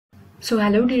So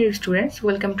hello dear students,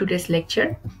 welcome to this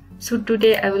lecture. So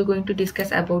today I will going to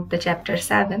discuss about the chapter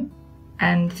 7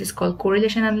 and this is called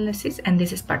correlation analysis and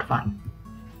this is part 1.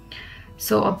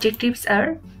 So objectives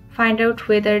are find out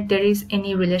whether there is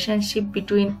any relationship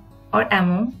between or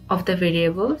among of the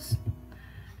variables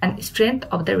and strength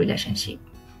of the relationship.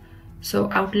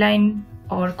 So outline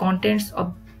or contents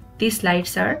of these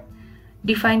slides are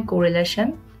define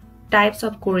correlation, types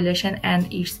of correlation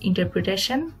and its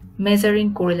interpretation,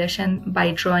 measuring correlation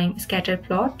by drawing scatter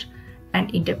plot,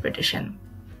 and interpretation.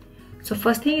 So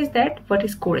first thing is that what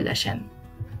is correlation?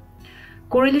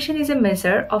 Correlation is a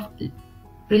measure of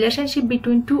relationship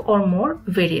between two or more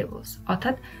variables.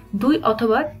 অর্থাৎ দুই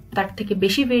অথবা তার থেকে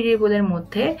বেশি ভেরিয়েবলের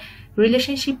মধ্যে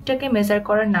রিলেশনশিপটাকে measure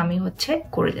করার নামই হচ্ছে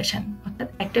কোরিলেশন। অর্থাৎ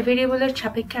একটা ভেরিয়েবলের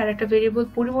সাপেক্ষে আরেকটা ভেরিয়েবল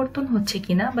পরিবর্তন হচ্ছে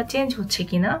কিনা বা চেঞ্জ হচ্ছে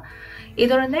কিনা এই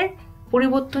ধরনের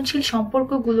পরিবর্তনশীল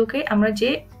সম্পর্কগুলোকে আমরা যে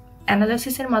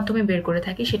অ্যানালাইসিসের মাধ্যমে বের করে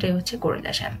থাকি সেটাই হচ্ছে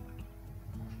correlation.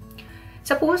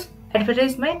 Suppose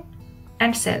advertisement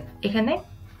and sell, এখানে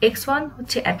x1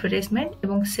 হচ্ছে অ্যাডভার্টাইজমেন্ট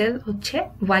এবং সেল হচ্ছে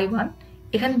y1,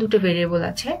 এখানে দুটো ভেরিয়েবল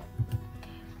আছে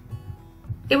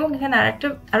এবং এখানে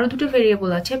আরো দুটো ভেরিয়েবল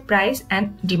আছে price and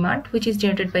demand which is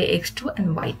generated by x2 and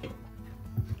y2।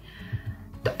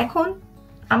 তো এখন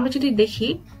আমরা যদি দেখি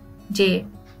যে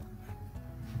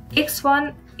x1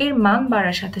 এর মান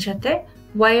বাড়ার সাথে সাথে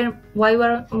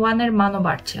y1 এর মানও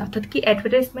বাড়ছে, অর্থাৎ কি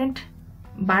অ্যাডভার্টাইজমেন্ট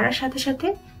বাড়ার সাথে সাথে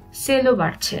সেলও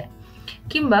বাড়ছে,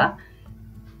 কিংবা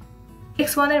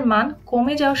x1 এর মান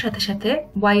কমে যাওয়ার সাথে সাথে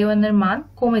y1 এর মান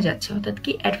কমে যাচ্ছে, অর্থাৎ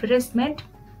কি অ্যাডভার্টাইজমেন্ট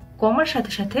কমার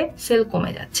সাথে সাথে সেল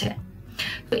কমে যাচ্ছে।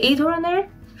 তো এই ধরনের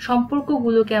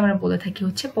সম্পর্কগুলোকে আমরা বলে থাকি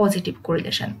হচ্ছে পজিটিভ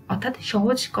কোরিলেশন। অর্থাৎ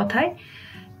সহজ কথায়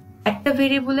একটা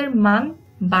ভেরিয়েবলের মান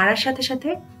বাড়ার সাথে সাথে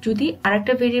যদি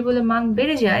আরেকটা ভেরিয়েবলের মান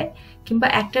বেড়ে যায় কিংবা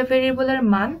একটা ভেরিয়েবলের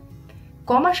মান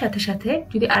কমার সাথে সাথে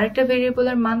যদি আরেকটা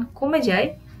ভেরিয়েবলের মান কমে যায়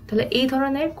তাহলে এই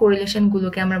ধরনের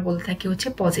কোরিলেশনগুলোকে আমরা বলে থাকি হচ্ছে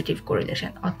পজিটিভ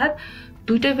কোরিলেশন। অর্থাৎ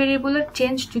দুইটা ভেরিয়েবলের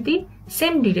চেঞ্জ যদি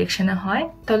সেম ডিরেকশনে হয়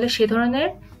তাহলে সে ধরনের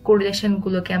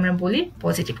কোরিলেশনগুলোকে আমরা বলি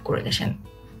positive correlation.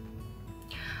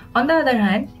 On the other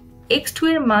hand x2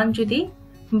 এর মান যদি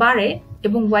বাড়ে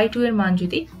এবং y2 এর মান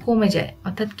যদি কমে যায়,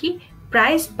 অর্থাৎ কি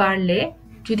প্রাইস বাড়লে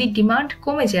যদি ডিমান্ড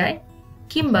কমে যায়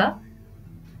কিংবা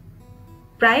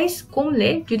প্রাইস কমলে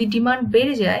যদি ডিমান্ড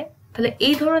বেড়ে যায় তাহলে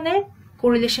এই ধরনের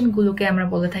কোরিলেশনগুলোকে আমরা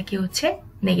বলে থাকি হচ্ছে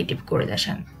নেগেটিভ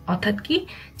কোরিলেশন। অর্থাৎ কি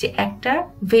যে একটা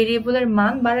ভেরিয়েবলের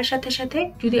মান বাড়ার সাথে সাথে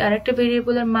যদি আরেকটা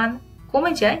ভেরিয়েবলের মান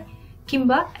কমে যায়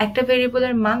কিংবা একটা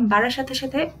ভেরিয়েবলের মান বাড়ার সাথে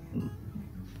সাথে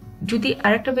যদি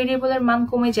আরেকটা ভেরিয়েবলের মান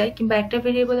কমে যায় কিংবা একটা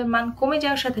ভেরিয়েবলের মান কমে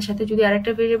যাওয়ার সাথে সাথে যদি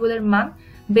আরেকটা ভেরিয়েবলের মান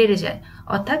বেড়ে যায়,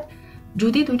 অর্থাৎ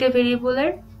যদি দুইটা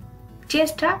ভেরিয়েবলের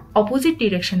চেঞ্জটা অপোজিট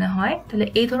ডিরেকশনে হয় তাহলে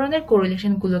এই ধরনের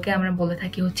কোরিলেশনগুলোকে আমরা বলে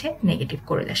থাকি হচ্ছে নেগেটিভ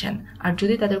কোরিলেশন। আর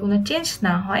যদি তাদের কোনো চেঞ্জ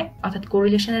না হয় অর্থাৎ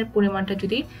কোরিলেশনের পরিমাণটা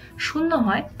যদি শূন্য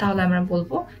হয় তাহলে আমরা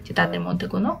বলবো যে তাদের মধ্যে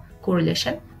কোনো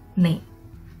কোরিলেশন নেই।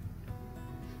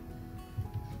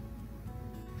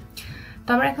 তো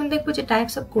আমরা এখন দেখবো যে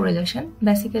টাইপস অফ কোরিলেশন।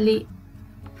 বেসিক্যালি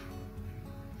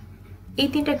এই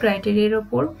তিনটা ক্রাইটেরিয়ার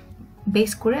উপর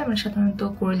বেস করে আমরা সাধারণত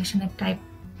কোরিলেশনের টাইপ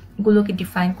গুলোকে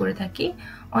ডিফাইন করে থাকি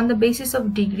on the basis of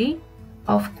degree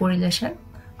of correlation.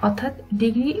 অর্থাৎ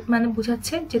ডিগ্রি মানে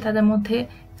বোঝাচ্ছে যে তাদের মধ্যে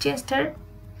চেঞ্জটার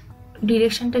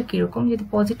ডিরেকশনটা কিরকম। যদি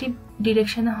পজিটিভ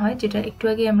ডিরেকশনে হয়, যেটা একটু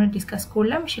আগে আমরা ডিসকাস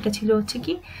করলাম, সেটা ছিল হচ্ছে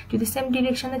কি যদি সেম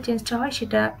ডিরেকশনে চেঞ্জটা হয়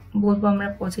সেটা বলবো আমরা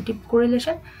পজিটিভ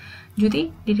কোরিলেশন। যদি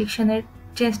ডিরেকশনের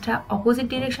চেঞ্জটা অপোজিট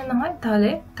ডিরেকশনে হয় তাহলে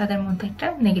তাদের মধ্যে একটা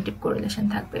নেগেটিভ কোরিলেশন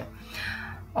থাকবে।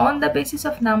 On the basis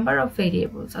of number of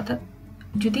variables, অর্থাৎ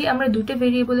যদি আমরা দুটো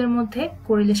ভেরিয়েবলের মধ্যে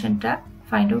কোরিলেশনটা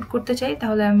ফাইন্ড আউট করতে চাই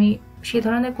তাহলে আমি সে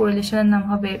ধরনের কোরিলেশনের নাম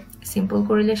হবে সিম্পল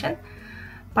কোরিলেশন।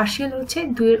 পার্শিয়াল হচ্ছে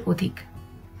দুইয়ের অধিক,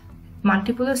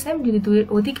 মাল্টিপলও সেম। যদি দুইয়ের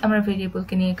অধিক আমরা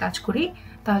ভেরিয়েবলকে নিয়ে কাজ করি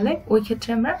তাহলে ওই ক্ষেত্রে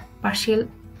আমরা পার্শিয়াল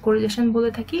কোরিলেশন বলে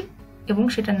থাকি এবং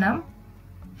সেটার নাম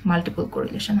মাল্টিপল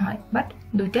কোরিলেশন হয়। বাট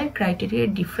দুইটার ক্রাইটেরিয়া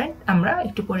ডিফারেন্ট, আমরা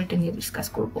একটু পরে এটা নিয়ে ডিসকাস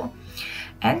করব।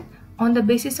 And on the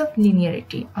basis of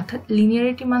linearity, অর্থাৎ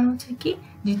লিনিয়ারিটি মান হচ্ছে কি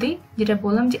যদি যেটা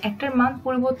বললাম যে একটার মান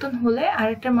পরিবর্তন হলে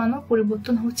আরেকটার মানও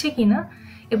পরিবর্তন হচ্ছে কিনা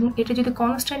এবং এটা যদি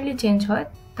কনস্ট্যান্টলি চেঞ্জ হয়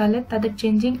তাহলে তাদের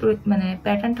চেঞ্জিং মানে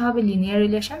প্যাটার্নটা হবে লিনিয়ার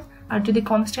রিলেশন। আর যদি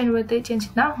কনস্ট্যান্ট ওয়েতে চেঞ্জ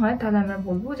না হয় তাহলে আমরা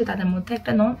বলবো যে তাদের মধ্যে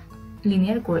একটা নন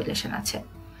লিনিয়ার কোরিলেশন আছে।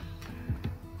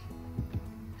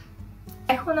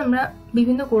 এখন আমরা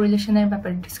বিভিন্ন কোরিলেশনের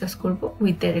ব্যাপারে ডিসকাস করব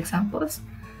উইথ দেয়ার এক্সাম্পলস।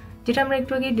 যেটা আমরা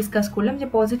একটু আগে ডিসকাস করলাম যে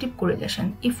positive correlation,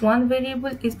 if one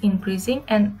variable is increasing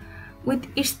and with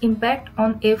its impact on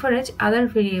average other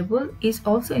variable is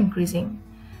also increasing,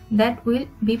 that will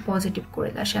be positive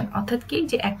correlation. অর্থাৎ কি,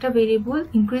 যে একটা ভেরিয়েবল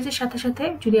ইনক্রিজের সাথে সাথে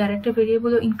যদি আরেকটা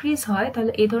ভেরিয়েবলও ইনক্রিজ হয়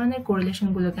তাহলে এই ধরনের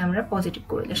কোরিলেশনগুলোকে আমরা পজিটিভ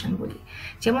কোরিলেশন বলি।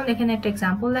 যেমন এখানে একটা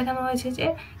এক্সাম্পল দেখানো হয়েছে যে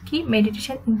কি,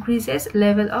 meditation increases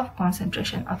level of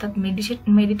concentration. অর্থাৎ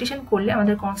মেডিটেশন করলে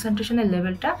আমাদের কনসেন্ট্রেশনের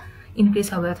লেভেলটা ইনক্রিজ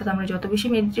হবে। অর্থাৎ আমরা যত বেশি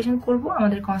মেডিটেশন করব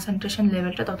আমাদের কনসেন্ট্রেশন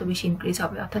লেভেলটা তত বেশি ইনক্রিজ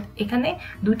হবে। অর্থাৎ এখানে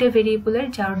দুইটা ভেরিয়েবলের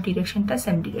যাওয়ার ডিরেকশনটা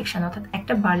সেম ডিরেকশন, অর্থাৎ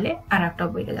একটা বাড়লে আর একটাও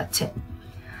বেড়ে যাচ্ছে।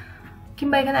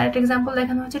 কিংবা এখানে আরেকটা এক্সাম্পল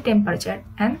দেখানো হচ্ছে টেম্পারেচার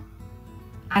অ্যান্ড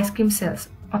আইসক্রিম সেলস।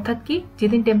 অর্থাৎ কি,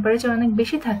 যেদিন টেম্পারেচার অনেক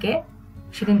বেশি থাকে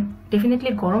সেদিন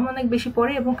ডেফিনেটলি গরম অনেক বেশি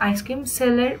পড়ে এবং আইসক্রিম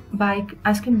সেলের বা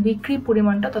আইসক্রিম বিক্রির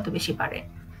পরিমাণটা তত বেশি বাড়ে।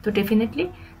 তো ডেফিনেটলি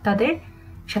তাদের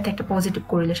সাথে একটা পজিটিভ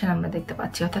কোরিলেশন আমরা দেখতে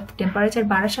পাচ্ছি। অর্থাৎ টেম্পারেচার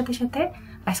বাড়ার সাথে সাথে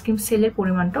আইসক্রিম সেলের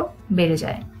পরিমাণটাও বেড়ে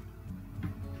যায়।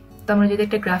 তো আমরা যদি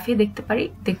একটা গ্রাফে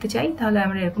দেখতে চাই তাহলে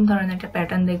আমরা এরকম ধরনের একটা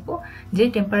প্যাটার্ন দেখব যে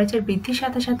টেম্পারেচার বৃদ্ধির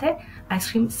সাথে সাথে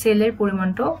আইসক্রিম সেলের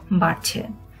পরিমাণটাও বাড়ছে।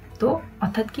 তো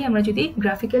অর্থাৎ কি, আমরা যদি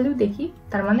গ্রাফিক্যালিও দেখি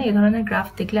তার মানে এই ধরনের গ্রাফ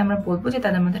দেখলে আমরা বলবো যে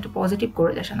তাদের মধ্যে একটা পজিটিভ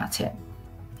কোরিলেশন আছে।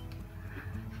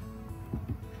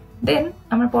 দেন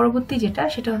আমরা পরবর্তী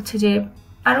সেটা হচ্ছে যে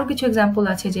আরো কিছু এক্সাম্পল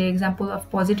আছে, যে example of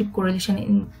positive correlation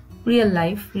in real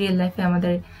লাইফে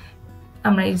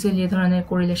আমরা ইউজুয়ালি এই ধরনের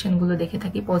কোরিলেশন গুলো দেখে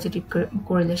থাকি, পজিটিভ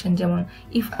কোরিলেশন। যেমন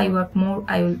if I work more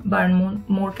I will burn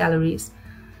more calories.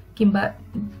 কিংবা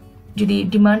যদি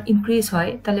ডিমান্ড ইনক্রিজ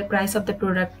হয় তাহলে price of the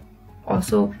product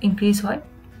also increase হয়।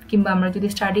 কিংবা আমরা যদি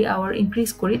স্টাডি আওয়ার ইনক্রিজ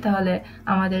করি তাহলে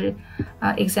আমাদের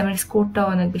এক্সামের স্কোরটাও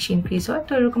অনেক বেশি ইনক্রিজ হয়।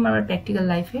 তো এরকম আমরা প্র্যাকটিক্যাল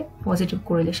লাইফে পজিটিভ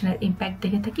কোরিলেশনের ইম্প্যাক্ট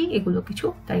দেখে থাকি। এগুলো কিছু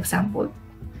তার এক্সাম্পল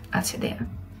আছে দেয়া।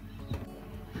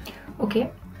 ওকে,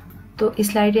 তো এই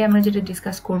স্লাইডে আমরা যেটা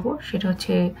ডিসকাস করব সেটা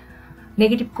হচ্ছে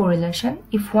negative correlation.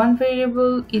 If one variable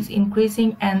is increasing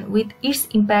and with its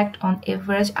impact on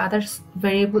average other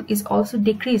variable is also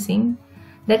decreasing,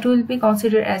 that will be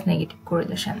considered as negative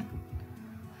correlation.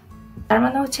 তার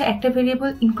মানে হচ্ছে একটা ভেরিয়েবল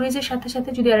ইনক্রিজের সাথে সাথে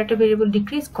যদি আরেকটা ভেরিয়েবল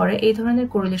ডিক্রিজ করে, এই ধরনের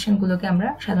কোরিলেশন গুলোকে আমরা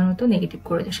সাধারণত নেগেটিভ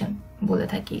কোরিলেশন বলে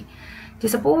থাকি। যে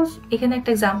সাপোজ এখানে একটা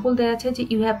এক্সাম্পল দেওয়া আছে যে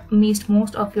you have missed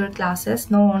most of your classes,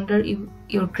 no wonder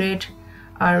your grade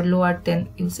R lower then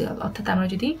usual. অর্থাৎ আমরা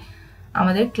যদি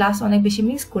আমাদের ক্লাস অনেক বেশি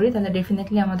মিস করি তাহলে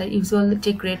ডেফিনেটলি আমাদের ইউজুয়াল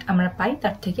যে গ্রেড আমরা পাই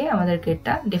তার থেকে আমাদের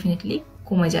গ্রেডটা ডেফিনেটলি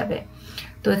কমে যাবে।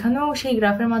 তো এখানেও সেই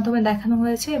গ্রাফের মাধ্যমে দেখানো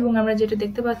হয়েছে এবং আমরা যেটা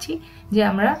দেখতে পাচ্ছি যে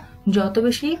আমরা যত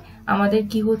বেশি আমাদের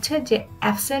কি হচ্ছে, যে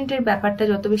অ্যাবসেন্টের ব্যাপারটা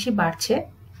যত বেশি বাড়ছে,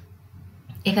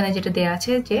 এখানে যেটা দেয়া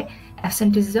আছে যে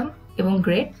অ্যাবসেন্টিজম এবং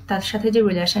গ্রেড তার সাথে যে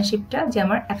রিলেশনশিপটা, যে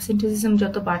আমার অ্যাবসেন্টিজম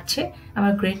যত বাড়ছে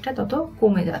আমার গ্রেডটা তত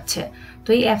কমে যাচ্ছে। তো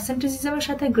এই অ্যাবসেন্টিজমের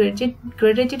সাথে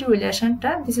গ্রেডের যে রিলেশনটা,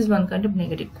 this is one kind of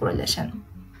negative correlation.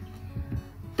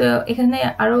 তো এখানে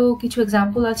আরো কিছু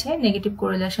এক্সাম্পল আছে negative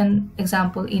correlation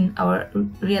example in our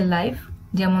real life.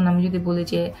 যেমন আমি যদি বলি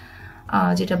যে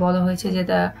যেটা বলা হয়েছে যে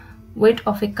the weight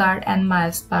of A car and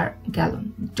miles per gallon.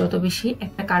 যত বেশি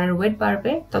একটা কারের ওয়েট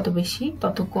বাড়বে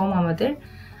তত কম আমাদের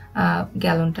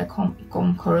গ্যালনটা কম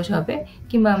খরচ হবে।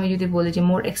 কিংবা আমি যদি বলি যে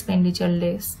মোর এক্সপেন্ডিচার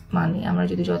লেস মানি, আমরা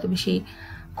যদি যত বেশি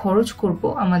খরচ করব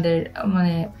আমাদের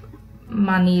মানে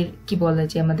মানির কি বলে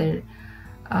যে আমাদের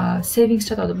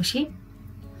সেভিংসটা তত বেশি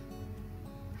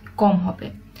কম হবে।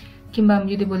 কিংবা আমি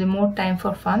যদি বলি more time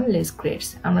for fun less grades,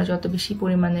 আমরা যত বেশি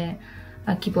পরিমাণে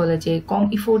কি বলে যে কম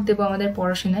ইফোর্ট দেবো আমাদের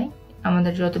পড়াশোনায়,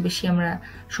 আমাদের যত বেশি আমরা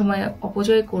সময়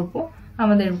অপচয় করব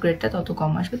আমাদের গ্রেডটা তত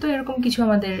কম আসবে। তো এরকম কিছু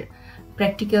আমাদের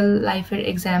প্র্যাকটিক্যাল লাইফের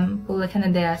এক্সাম্পল এখানে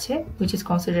দেয়া আছে which is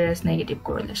considered as negative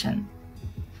correlation.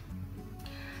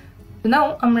 Now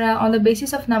আমরা on the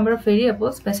basis of number of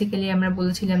variables basically আমরা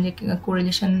বলেছিলাম যে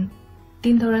correlation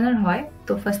তিন ধরনের হয়।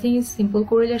 তো first thing is simple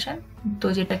correlation, তো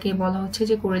যেটাকে বলা হচ্ছে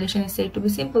যে correlation is said to B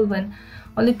simple when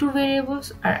only two variables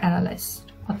are analyzed।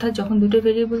 অর্থাৎ যখন দুটো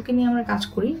ভেরিয়েবলকে নিয়ে আমরা কাজ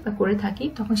করি বা করে থাকি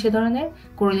তখন সে ধরনের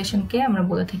কোরিলেশনকে আমরা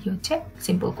বলে থাকি হচ্ছে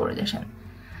simple correlation.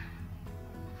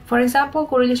 For example,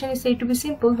 correlation is said to be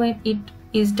simple when it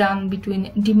is done between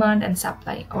demand and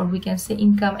supply, or we can say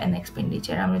income and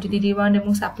expenditure. আমরা যদি ডিমান্ড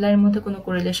এবং সাপ্লাইয়ের মধ্যে কোনো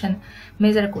কোরিলেশন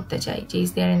মেজার করতে চাই, যে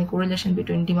is there any correlation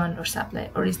between demand or supply,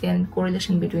 or is there any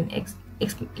correlation between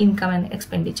income and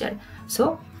expenditure? So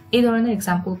এই ধরনের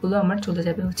এক্সাম্পলগুলো আমার চলে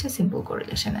যাবে হচ্ছে simple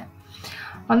কোরিলেশনে।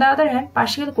 On the other hand,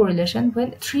 partial correlation when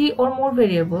 3 or more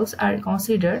variables are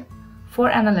considered for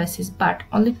analysis but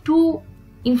only two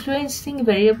influencing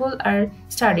variables are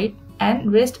studied and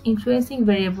rest influencing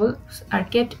variables are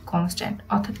kept constant।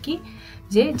 অর্থাৎ কি,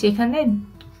 যে যেখানে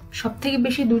সবথেকে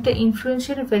বেশি দুইটা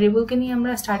ইনফ্লুয়েন্সিয়াল ভেরিয়েবলকে নিয়ে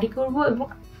আমরা স্টাডি করব এবং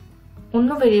অন্য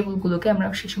ভেরিয়েবলগুলোকে আমরা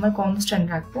সেই সময় কনস্ট্যান্ট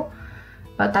রাখবো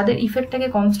বা তাদের ইফেক্টটাকে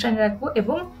কনস্ট্যান্ট রাখবো,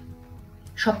 এবং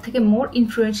সবথেকে মোর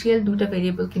ইনফ্লুয়েন্সিয়াল দুইটা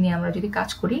ভেরিয়েবলকে নিয়ে আমরা যদি কাজ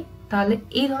করি তাহলে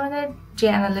এই ধরনের যে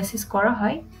অ্যানালাইসিস করা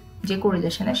হয় যে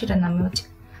কোরিলেশনে সেটার নাম হচ্ছে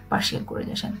partial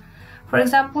correlation. For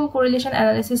example, correlation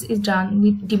analysis is done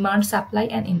with demand, supply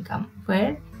and income,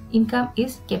 where income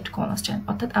is kept constant.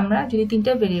 অর্থাৎ আমরা যদি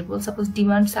তিনটা ভেরিয়েবল সাপোজ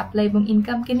ডিমান্ড, সাপ্লাই এবং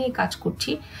ইনকামকে নিয়ে কাজ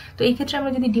করছি, তো এই ক্ষেত্রে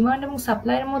আমরা যদি ডিমান্ড এবং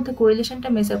সাপ্লাইয়ের মধ্যে কোরিলেশনটা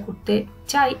মেজার করতে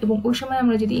চাই এবং ওই সময়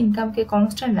আমরা যদি ইনকামকে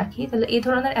কনস্ট্যান্ট রাখি, তাহলে এই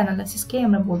ধরনের অ্যানালাইসিসকে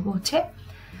আমরা বলবো হচ্ছে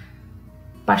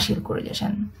পার্শিয়াল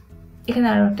কোরিলেশন। এখানে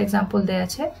আরো একটা এক্সাম্পল দেয়া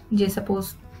আছে যে suppose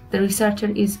the researcher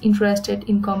is interested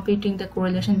in computing the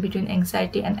correlation between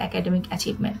anxiety and academic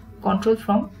achievement, control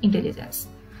from intelligence.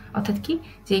 অর্থাৎ কি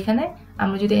যে এখানে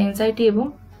আমরা যদি অ্যাংজাইটি এবং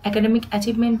একাডেমিক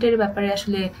অ্যাচিভমেন্টের ব্যাপারে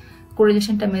আসলে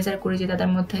কোরিলেশনটা মেজার করি যে তাদের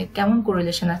মধ্যে কেমন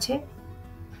কোরিলেশন আছে,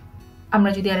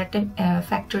 আমরা যদি আর একটা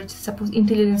ফ্যাক্টর সাপোজ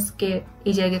ইন্টেলিজেন্সকে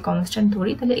এই জায়গায় কনস্ট্যান্ট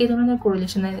ধরি, তাহলে এই ধরনের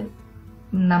কোরিলেশনের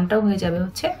নামটাও হয়ে যাবে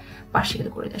হচ্ছে partial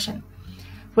correlation.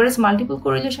 Whereas multiple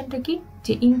correlation কি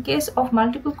যে in case of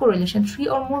multiple correlation 3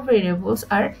 or more variables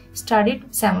are studied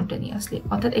simultaneously,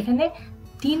 অর্থাৎ এখানে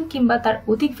 3 কিংবা তার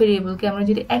অধিক ভেরিয়েবলকে আমরা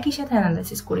যদি একই সাথে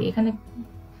অ্যানালাইসিস করি, এখানে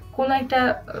কোন একটা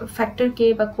ফ্যাক্টরকে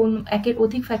বা কোন একের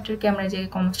অধিক ফ্যাক্টরকে আমরা যে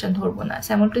কনস্ট্যান্ট ধরবো না,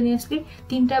 সাইমultaneously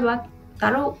তিনটা বা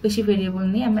তারও বেশি ভেরিয়েবল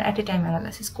নিয়ে আমরা এট এ টাইম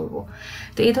অ্যানালাইসিস করব।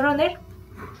 তো এই ধরনের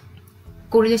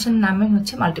কোরিলেশন নামে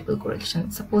হচ্ছে multiple correlation.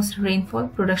 Suppose rainfall,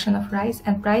 production of rice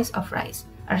and price of rice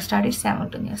are studied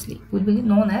simultaneously will be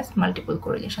known as multiple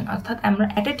correlation, অর্থাৎ আমরা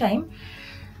এট এ টাইম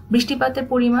বৃষ্টিপাতের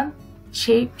পরিমাণ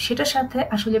সেটার সাথে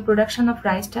আসলে প্রোডাকশন অফ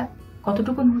রাইসটা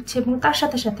কতটুকু হচ্ছে এবং তার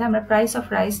সাথে সাথে আমরা প্রাইস অফ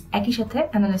রাইস একই সাথে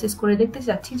অ্যানালাইসিস করে দেখতে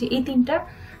চাচ্ছি যে এই তিনটা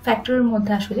ফ্যাক্টরের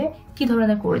মধ্যে আসলে কি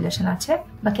ধরনের কোরিলেশন আছে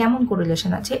বা কেমন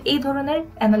কোরিলেশন আছে। এই ধরনের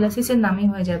অ্যানালাইসিসের নামই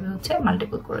হয়ে যাবে হচ্ছে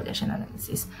মাল্টিপল কোরিলেশন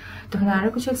অ্যানালাইসিস। তো এখানে আরো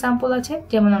কিছু এক্সাম্পল আছে,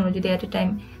 যেমন আমরা যদি এট এ টাইম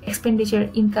এক্সপেন্ডিচার,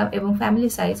 ইনকাম এবং ফ্যামিলি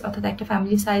সাইজ, অর্থাৎ একটা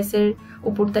ফ্যামিলি সাইজের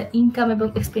উপর তার ইনকাম এবং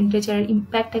এক্সপেন্ডিচারের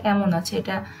ইম্প্যাক্টটা কেমন আছে,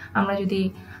 এটা আমরা যদি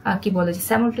কি বলে যে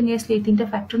সাইমultaneously এই তিনটা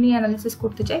ফ্যাক্টর নিয়ে অ্যানালাইসিস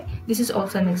করতে চাই, this is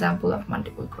also an example of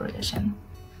multiple correlation.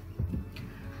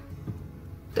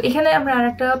 তো এখানে আমরা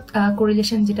আরেকটা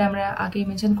কোরিলেশন যেটা আমরা আগে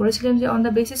মেনশন করেছিলাম যে on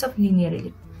the basis of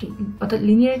linearity, অর্থাৎ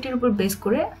লিনিয়ারিটির উপর বেস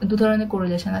করে দু ধরনের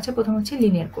কোরিলেশন আছে। প্রথম হচ্ছে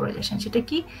লিনিয়ার কোরিলেশন, সেটা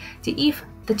কি যে if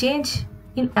the change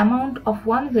in amount of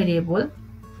one variable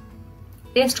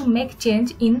tends to make change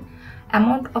in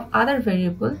amount of other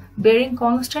variable bearing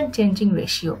constant changing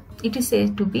ratio, it is said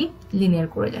to be linear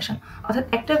correlation. অর্থাৎ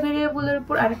একটা ভেরিয়েবলের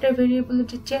উপর আরেকটা ভেরিয়েবলের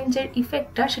যে চেঞ্জের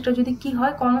ইফেক্টটা সেটা যদি কি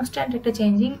হয় কনস্ট্যান্ট একটা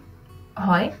চেঞ্জিং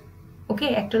হয়, ওকে,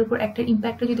 একটার উপর একটা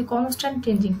ইম্প্যাক্টটা যদি কনস্ট্যান্ট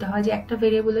চেঞ্জিংটা হয় যে একটা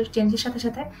ভেরিয়েবলের চেঞ্জের সাথে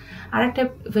সাথে আরেকটা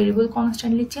ভেরিয়েবল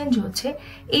কনস্ট্যান্টলি চেঞ্জ হচ্ছে,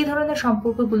 এই ধরনের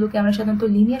সম্পর্কগুলোকে আমরা সাধারণত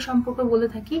লিনিয়ার সম্পর্ক বলে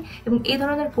থাকি এবং এই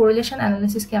ধরনের কোরিলেশন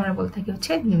অ্যানালাইসিসকে আমরা বলে থাকি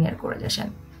হচ্ছে লিনিয়ার কোরিলেশন।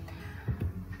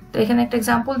 তো এখানে একটা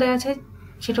এক্সাম্পল দেওয়া আছে,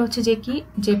 সেটা হচ্ছে যে কি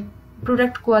যে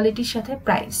প্রোডাক্ট কোয়ালিটির সাথে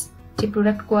প্রাইস, যে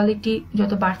প্রোডাক্ট কোয়ালিটি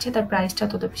যত বাড়ছে তার প্রাইসটা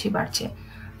তত বেশি বাড়ছে।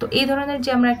 তো এই ধরনের যে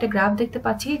আমরা একটা গ্রাফ দেখতে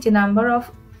পাচ্ছি যে নাম্বার অফ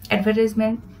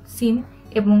অ্যাডভার্টাইজমেন্ট সিন,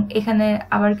 এবং এখানে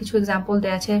আবার কিছু এক্সাম্পল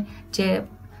দেওয়া আছে যে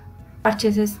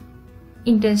পারচেসেস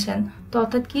ইন্টেনশন। তো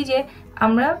অর্থাৎ কি যে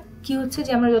আমরা কি হচ্ছে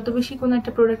যে আমরা যত বেশি কোনো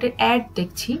একটা প্রোডাক্টের অ্যাড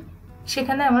দেখছি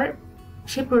সেখানে আমার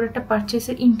সেই প্রোডাক্টটা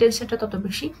পারচেসের ইন্টেনশনটা তত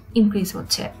বেশি ইনক্রিজ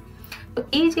হচ্ছে। তো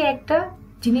এই যে একটা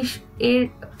জিনিস এর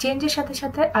চেঞ্জের সাথে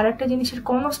সাথে আরেকটা জিনিসের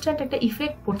কনস্ট্যান্ট একটা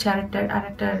ইফেক্ট পড়ছে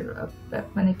আরেকটার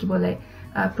মানে কি বলে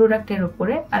প্রোডাক্টের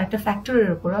উপরে, আরেকটা ফ্যাক্টরের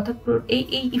উপরে, অর্থাৎ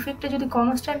এই ইফেক্টটা যদি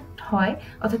কনস্ট্যান্ট হয়,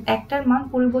 অর্থাৎ একটার মান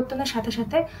পরিবর্তনের সাথে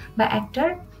সাথে বা একটার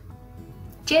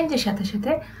চেঞ্জের সাথে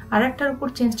সাথে আরেকটার উপর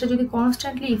চেঞ্জটা যদি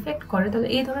কনস্ট্যান্টলি ইফেক্ট করে, তাহলে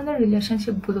এই ধরনের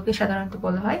রিলেশনশিপগুলোকে সাধারণত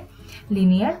বলা হয়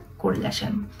লিনিয়ার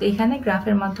কোরিলেশন। তো এখানে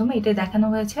গ্রাফের মাধ্যমে এটা দেখানো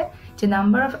হয়েছে যে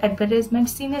নাম্বার অফ অ্যাডভার্টাইজমেন্ট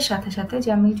সিনের সাথে সাথে যে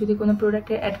আমি যদি কোনো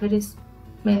প্রোডাক্টের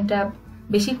অ্যাডভার্টাইজমেন্টটা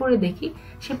বেশি করে দেখি,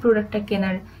 সেই প্রোডাক্টটা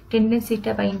কেনার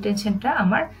টেন্ডেন্সিটা বা ইন্টেনশনটা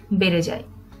আমার বেড়ে যায়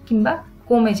কিংবা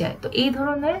কমে যায়। তো এই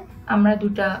ধরনের আমরা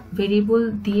দুটা ভেরিয়েবল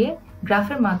দিয়ে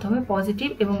গ্রাফের মাধ্যমে পজিটিভ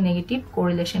এবং নেগেটিভ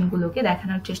কোরিলেশনগুলোকে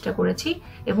দেখানোর চেষ্টা করেছি,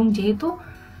 এবং যেহেতু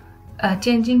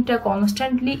চেঞ্জিংটা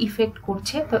কনস্ট্যান্টলি ইফেক্ট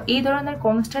করছে, তো এই ধরনের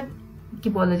কনস্ট্যান্ট কি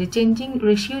বলে যে চেঞ্জিং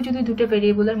রেশিও যদি দুটো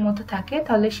ভেরিয়েবলের মধ্যে থাকে,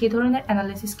 তাহলে সেই ধরনের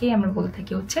অ্যানালাইসিসকেই আমরা বলে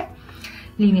থাকি হচ্ছে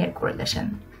লিনিয়ার কোরিলেশন।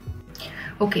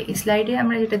 ওকে, এই স্লাইডে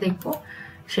আমরা যেটা দেখব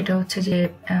সেটা হচ্ছে যে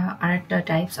আরেকটা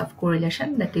types of correlation,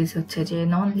 that is হচ্ছে যে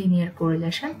নন লিনিয়ার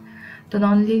কোরিলেশন। তো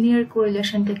নন লিনিয়ার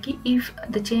কোরিলেশনটা কি, if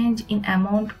the change in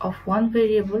amount of one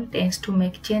variable tends to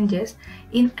make changes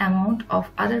in amount of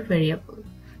other variable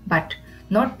but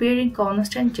not bearing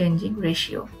constant changing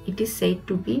ratio, it is said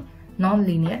to be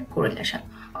non-linear correlation.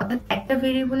 অর্থাৎ একটা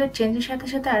ভেরিয়েবলের চেঞ্জের সাথে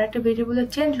সাথে আরেকটা ভেরিয়েবলের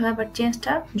change হয়, but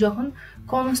চেঞ্জটা যখন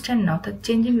কনস্ট্যান্ট না, অর্থাৎ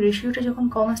চেঞ্জিং রেশিওটা যখন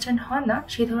কনস্ট্যান্ট হয় না,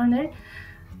 সেই ধরনের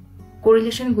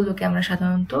কোরিলেশনগুলোকে আমরা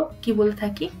সাধারণত কি বলে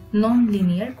থাকি, নন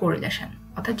লিনিয়ার কোরিলেশন।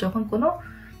 অর্থাৎ যখন কোনো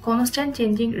কনস্ট্যান্ট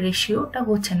চেঞ্জিং রেশিওটা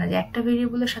হচ্ছে না, যে একটা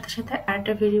ভেরিয়েবলের সাথে সাথে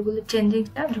আরেকটা ভেরিয়েবলের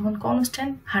চেঞ্জিংটা যখন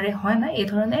কনস্ট্যান্ট হারে হয় না, এই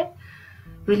ধরনের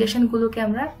রিলেশনগুলোকে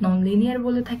আমরা নন লিনিয়ার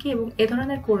বলে থাকি, এবং এ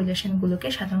ধরনের কোরিলেশনগুলোকে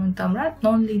সাধারণত আমরা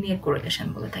নন লিনিয়ার কোরিলেশন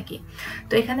বলে থাকি।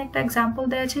 তো এখানে একটা এক্সাম্পল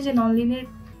দেওয়া আছে যে non linear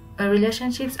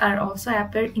relationships are also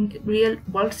appear in real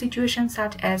world situations,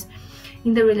 such as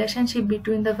in the relationship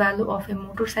between the value of a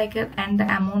motorcycle and the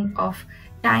amount of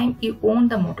time you own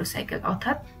the motorcycle।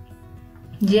 অর্থাৎ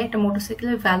যে একটা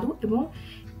মোটরসাইকেলের value এবং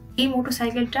এই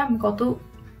মোটরসাইকেলটা আমি কত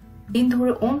দিন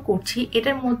ধরে ওন করছি,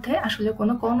 এটার মধ্যে আসলে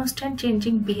কোনো কনস্ট্যান্ট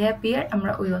চেঞ্জিং বিহেভিয়ার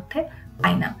আমরা ওই অর্থে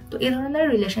পাই না। তো এই ধরনের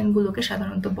রিলেশনগুলোকে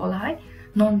সাধারণত বলা হয়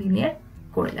নন লিনিয়ার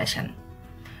কোরিলেশন।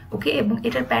 ওকে, এবং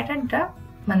এটার প্যাটার্নটা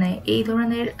মানে এই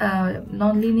ধরনের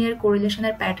নন লিনিয়ার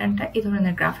কোরিলেশনের প্যাটার্নটা এই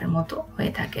ধরনের গ্রাফের মতো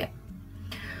হয়ে থাকে।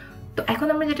 তো এখন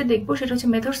আমরা যেটা দেখবো সেটা হচ্ছে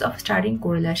মেথডস অফ স্টাডিং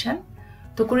কোরিলেশন।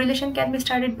 তো correlation can be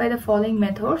studied by the following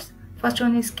methods. First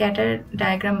one is scatter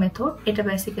diagram method, এটা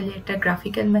বেসিক্যালি একটা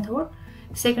graphical method.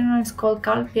 Second one is called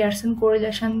Karl-Pearson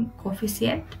correlation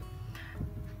coefficient.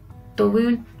 So we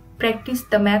will practice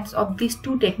the maths of these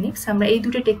two techniques. আমরা এই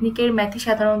দুটো টেকনিকের ম্যাথই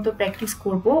সাধারণত practice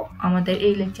করব আমাদের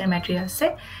এই lecture ম্যাটেরিয়ালসে।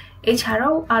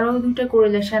 এছাড়াও আরও দুটো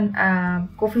কোরিলেশন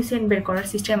কোফিসিয়েন্ট বের করার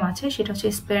সিস্টেম আছে, সেটা হচ্ছে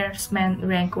স্পেয়ারসম্যান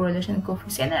rank correlation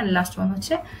coefficient, and last one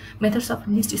হচ্ছে methods of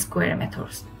list square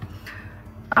methods.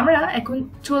 আমরা এখন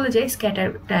চলে যাই স্ক্যাটার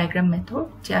ডায়াগ্রাম মেথড,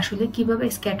 যে আসলে কিভাবে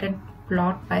স্ক্যাটার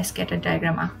প্লট বা স্ক্যাটার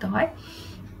ডায়াগ্রাম আঁকতে হয়।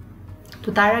 তো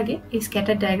তার আগে এই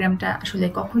স্ক্যাটার ডায়াগ্রামটা আসলে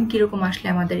কখন কিরকম আসলে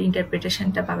আমাদের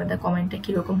ইন্টারপ্রিটেশনটা বা আমাদের কমেন্টটা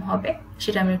কিরকম হবে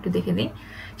সেটা আমি একটু দেখে নিই।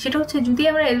 সেটা হচ্ছে যদি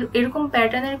আমরা এরকম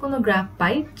প্যাটার্নের কোনো গ্রাফ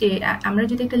পাই, যে আমরা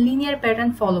যদি একটা লিনিয়ার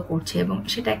প্যাটার্ন ফলো করছে এবং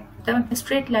সেটা একদম একটা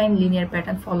straight line linear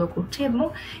pattern follow করছে, এবং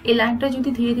এই লাইনটা যদি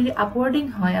ধীরে ধীরে আপওয়ার্ডিং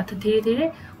হয় অর্থাৎ ধীরে ধীরে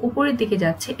উপরের দিকে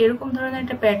যাচ্ছে, এরকম ধরনের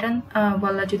একটা প্যাটার্ন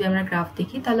বলা যদি আমরা গ্রাফ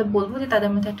দেখি, তাহলে বলবো যে তাদের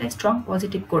মধ্যে একটা স্ট্রং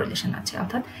পজিটিভ কোরিলেশন আছে।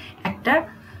 অর্থাৎ একটা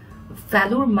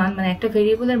ভ্যালুর মান মানে একটা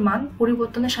ভেরিয়েবলের মান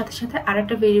পরিবর্তনের সাথে সাথে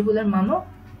আরেকটা ভেরিয়েবলের মানও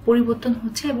পরিবর্তন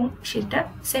হচ্ছে, এবং সেটা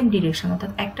সেম ডিরেকশন,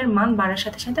 অর্থাৎ একটার মান বাড়ার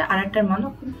সাথে সাথে আরেকটার মানও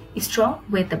খুব স্ট্রং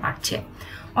ওয়েতে বাড়ছে।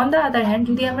 অন দ্য আদার হ্যান্ড,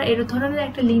 যদি আমরা এর ধরনের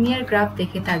একটা লিনিয়ার গ্রাফ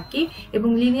দেখে থাকি এবং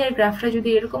লিনিয়ার গ্রাফটা যদি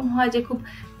এরকম হয় যে খুব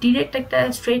ডিরেক্ট একটা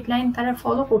স্ট্রেট লাইন তারা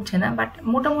ফলো করছে না, বাট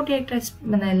মোটামুটি একটা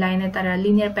মানে লাইনে তারা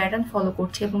লিনিয়ার প্যাটার্ন ফলো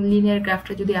করছে, এবং লিনিয়ার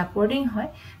গ্রাফটা যদি আপওয়ার্ডিং হয়,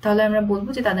 তাহলে আমরা বলবো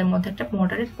যে তাদের মধ্যে একটা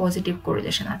মডারেট পজিটিভ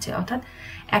কোরিলেশন আছে। অর্থাৎ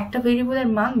একটা ভেরিয়েবলের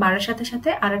মান বাড়ার সাথে সাথে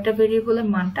আরেকটা ভেরিয়েবলের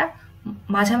মানটা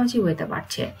মাঝামাঝি ওয়েতে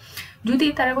বাড়ছে। যদি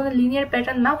তারা কোনো লিনিয়ার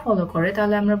প্যাটার্ন না ফলো করে,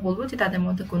 তাহলে আমরা বলবো যে তাদের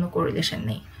মধ্যে কোনো কোরিলেশন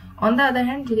নেই। অন দ্য আদার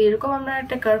হ্যান্ড, যদি এরকম আমরা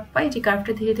একটা কার্ভ পাই যে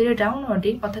কার্ভটা ধীরে ধীরে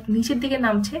ডাউনওয়ার্ডিং অর্থাৎ নিচের দিকে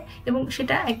নামছে, এবং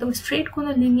সেটা একদম স্ট্রেট কোনো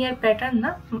লিনিয়ার প্যাটার্ন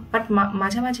না, বাট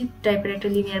মাঝামাঝি টাইপের একটা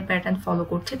লিনিয়ার প্যাটার্ন ফলো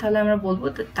করছে, তাহলে আমরা বলবো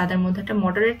তাদের মধ্যে একটা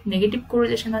মডারেট নেগেটিভ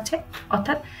কোরিলেশন আছে।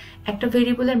 অর্থাৎ একটা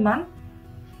ভেরিয়েবলের মান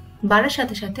বাড়ার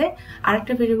সাথে সাথে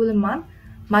আরেকটা ভেরিয়েবলের মান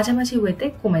মাঝামাঝি ওয়েতে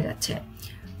কমে যাচ্ছে।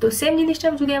 তো সেম জিনিসটা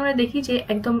যদি আমরা দেখি যে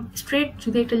একদম স্ট্রেট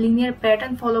যদি একটা লিনিয়ার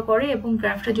প্যাটার্ন ফলো করে এবং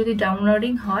গ্রাফটা যদি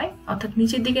ডাউনওয়ার্ডিং হয় অর্থাৎ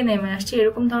নিচের দিকে নেমে আসছে,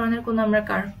 এরকম ধরনের কোনো আমরা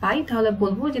কার্ভ পাই, তাহলে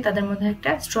বলবো যে তাদের মধ্যে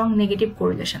একটা স্ট্রং নেগেটিভ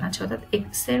কোরিলেশন আছে। অর্থাৎ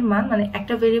এক্স এর মান মানে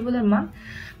একটা ভেরিয়েবলের মান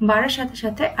বাড়ার সাথে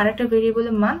সাথে আরেকটা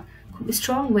ভেরিয়েবলের মান খুব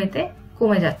স্ট্রং ওয়েতে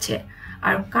কমে যাচ্ছে।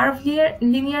 আর কার্ভ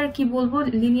লিনিয়ার কি বলবো,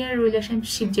 লিনিয়ার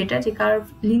রিলেশনশিপ যেটা, যে কার্ভ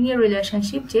লিনিয়ার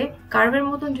রিলেশনশিপ, যে কার্ভের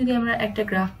মতন যদি আমরা একটা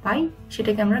গ্রাফ পাই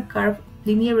সেটাকে আমরা কার্ভ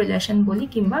লিনিয়ার রিলেশন বলি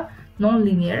কিংবা নন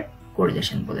লিনিয়ার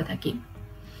কোরিলেশন বলে থাকি।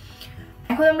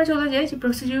 এখন আমরা চলে যাই যে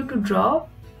procedure two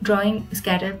drawing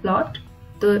scatter plot.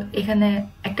 তো এখানে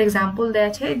একটা এক্সাম্পল দেওয়া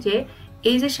আছে যে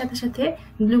এইজের সাথে সাথে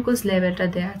গ্লুকোজ লেভেলটা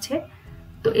দেওয়া আছে।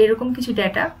 তো এরকম কিছু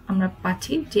ডেটা আমরা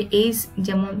পাচ্ছি যে এইজ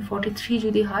যেমন 43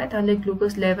 যদি হয় তাহলে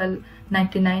glucose level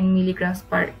 99 milligram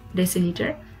per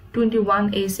decilitre. 21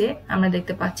 এজে আমরা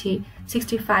দেখতে পাচ্ছি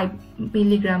 65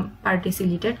 মিলিগ্রাম পার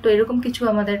ডেসিলিটার। তো এরকম কিছু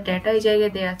আমাদের ডেটা এই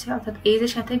জায়গায় দেওয়া আছে। অর্থাৎ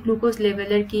এইজের সাথে গ্লুকোজ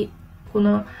লেভেলের কি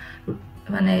কোনো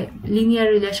মানে লিনিয়ার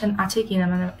রিলেশন আছে কিনা,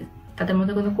 মানে তাদের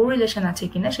মধ্যে কোনো কোরিলেশন আছে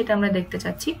কিনা সেটা আমরা দেখতে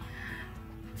চাচ্ছি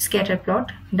স্ক্যাটার প্লট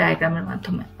ডায়াগ্রামের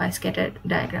মাধ্যমে বা স্ক্যাটার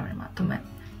ডায়াগ্রামের মাধ্যমে।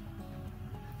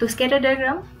 তো স্ক্যাটার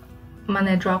ডায়াগ্রাম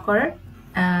মানে ড্র করার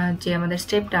যে আমাদের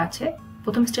স্টেপটা আছে,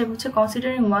 প্রথম স্টেপ হচ্ছে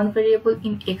considering one variable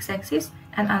in x Axis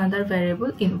and another variable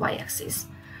in Y Axis.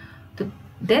 তো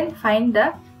দেন ফাইন্ড দ্য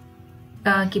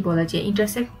কি বলা যায়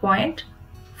intersect point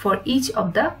for each of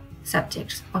the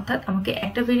subjects. অর্থাৎ আমাকে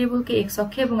একটা ভেরিয়েবলকে এক্স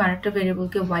অক্ষে এবং আরেকটা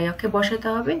ভেরিয়েবলকে ওয়াই অক্ষে বসাতে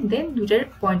হবে, দেন দুটোর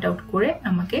পয়েন্ট আউট করে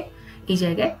আমাকে এই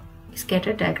জায়গায়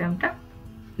স্ক্যাটার ডায়াগ্রামটা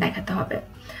দেখাতে হবে।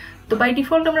 তো বাই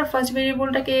ডিফল্ট আমরা ফার্স্ট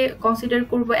ভেরিয়েবলটাকে কনসিডার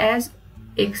করব অ্যাজ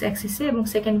এক্স অ্যাক্সিসে এবং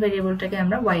সেকেন্ড ভেরিয়েবলটাকে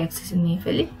আমরা ওয়াই অ্যাক্সিসে নিয়ে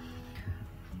ফেলি।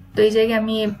 তো এই জায়গায়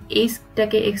আমি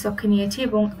এইচটাকে এক্স অক্ষে নিয়েছি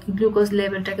এবং গ্লুকোজ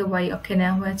লেভেলটাকে ওয়াই অক্ষে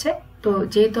নেওয়া হয়েছে। তো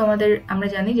যেহেতু আমরা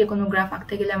জানি যে কোনো গ্রাফ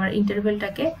আঁকতে গেলে আমার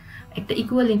ইন্টারভেলটাকে একটা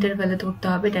ইকুয়াল ইন্টারভেলে ধরতে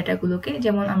হবে ডাটাগুলোকে,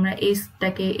 যেমন আমরা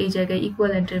এজটাকে এই জায়গায়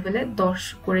ইকুয়াল ইন্টারভেলে 10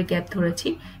 করে গ্যাপ ধরেছি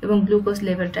এবং গ্লুকোজ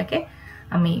লেভেলটাকে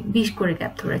আমি 20 করে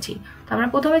গ্যাপ ধরেছি। তো আমরা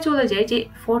প্রথমে চলে যাই যে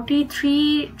 43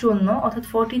 জন্য, অর্থাৎ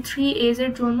 43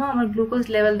 এজের জন্য আমার গ্লুকোজ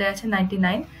লেভেল দেওয়া আছে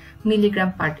 99 মিলিগ্রাম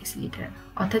পার ডেসিলিটার,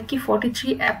 অর্থাৎ কি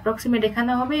 43 অ্যাপ্রক্সিমেট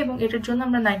এখানে হবে এবং এটার জন্য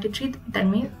আমরা 93,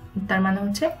 তার মানে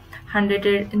হচ্ছে 100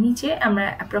 এর নিচে আমরা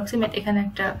অ্যাপ্রক্সিমেট এখানে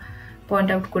একটা পয়েন্ট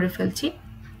আউট করে ফেলছি।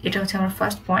 এটা হচ্ছে আমার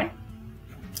ফার্স্ট পয়েন্ট।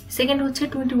 সেকেন্ড হচ্ছে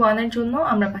 21 এর জন্য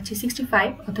আমরা পাচ্ছি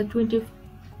 65, অর্থাৎ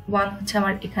 21 হচ্ছে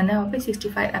আমার এখানে হবে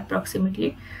 65 অ্যাপ্রক্সিমেটলি,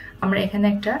 আমরা এখানে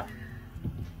একটা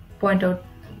পয়েন্ট আউট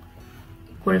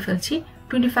করে ফেলছি।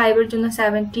 25 এর জন্য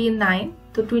 79,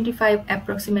 তো 25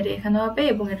 অ্যাপ্রক্সিমেট এখানে হবে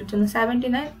এবং এটার জন্য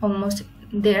 79 অলমোস্ট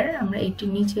দেয়ার, আমরা 80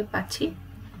 নিচে পাচ্ছি।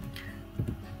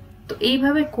 তো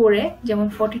এইভাবে করে যেমন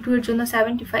 42 এর জন্য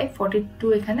 75, 42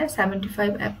 এখানে,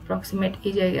 75 অ্যাপ্রক্সিমেট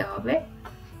এই জায়গায় হবে।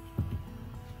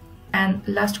 অ্যান্ড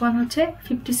লাস্ট ওয়ান হচ্ছে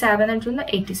 57 এর জন্য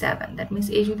 87, দ্যাট মিনস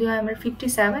এই যদি হয় আমার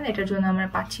 57, এটার জন্য আমরা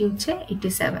পাচ্ছি হচ্ছে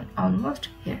 87 অলমোস্ট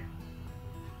হিয়ার।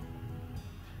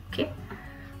 ওকে,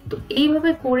 তো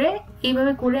এইভাবে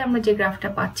করে আমরা যে গ্রাফটা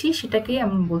পাচ্ছি সেটাকেই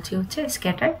আমরা বলছি হচ্ছে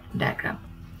স্ক্যাটার ডায়াগ্রাম।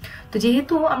 তো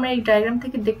যেহেতু আমরা এই ডায়াগ্রাম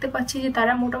থেকে দেখতে পাচ্ছি যে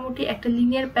তারা মোটামুটি একটা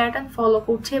লিনিয়ার প্যাটার্ন ফলো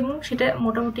করছে এবং সেটা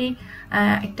মোটামুটি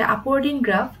একটা আপওয়ার্ডিং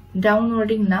গ্রাফ,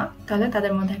 ডাউনওয়ার্ডিং না, তাহলে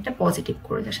তাদের মধ্যে একটা পজিটিভ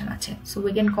কোরিলেশন আছে। So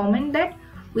we can comment that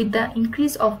with the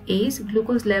increase of age,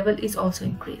 glucose level is also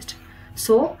increased.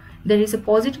 So there is a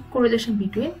positive correlation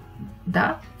between the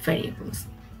variables.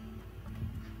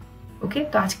 Okay,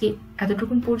 তো আজকে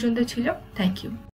এতটুকুন পর্যন্ত ছিল। Thank you.